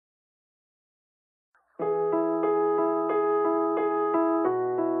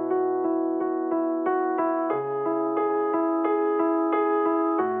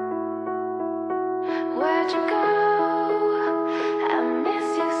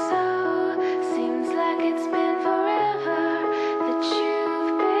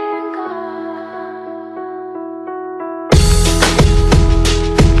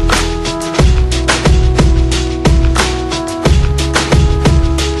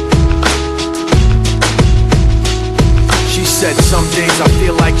Some days I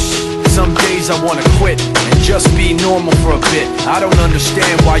feel like some days I wanna quit and just be normal for a bit. I don't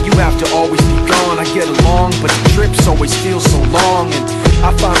understand why you have to always be gone. I get along, but the trips always feel so long. And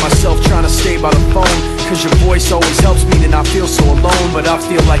I find myself trying to stay by the phone, cause your voice always helps me to not feel so alone. But I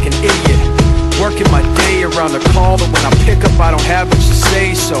feel like an idiot, working my day around a call that when I pick up I don't have much to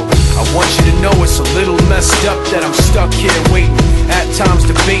say. So I want you to know it's a little messed up that I'm stuck here waiting, at times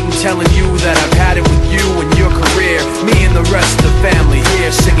debating, telling you that I've had it with you and your career. Me and the rest of the family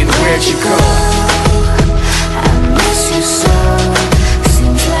here singing Where'd You Go? I miss you so.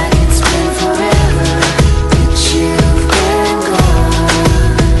 Seems like it's been forever that you've been gone.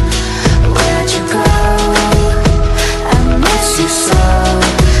 Where'd you go? I miss you so.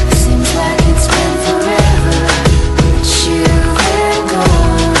 Seems like it's been forever that you've been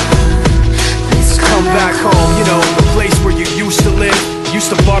gone. Please Come back home, you know, the place where you used to live.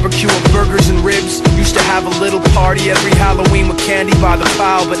 Used to barbecue on burgers and ribs. Used to have a little party every Halloween with candy by the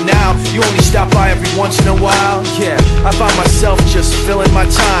pile. But now, you only stop by every once in a while. Yeah, I find myself just filling my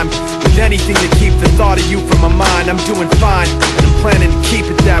time with anything to keep the thought of you from my mind. I'm doing fine, and I'm planning to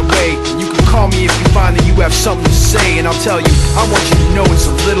keep it that way. You can call me if you find that you have something to say, and I'll tell you, I want you to know it's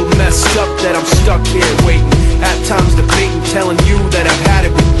a little messed up that I'm stuck here waiting, at times debating, telling you that I've had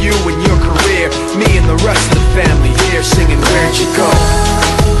it with you and your career. Me and the rest of the family here singing Where'd You Go?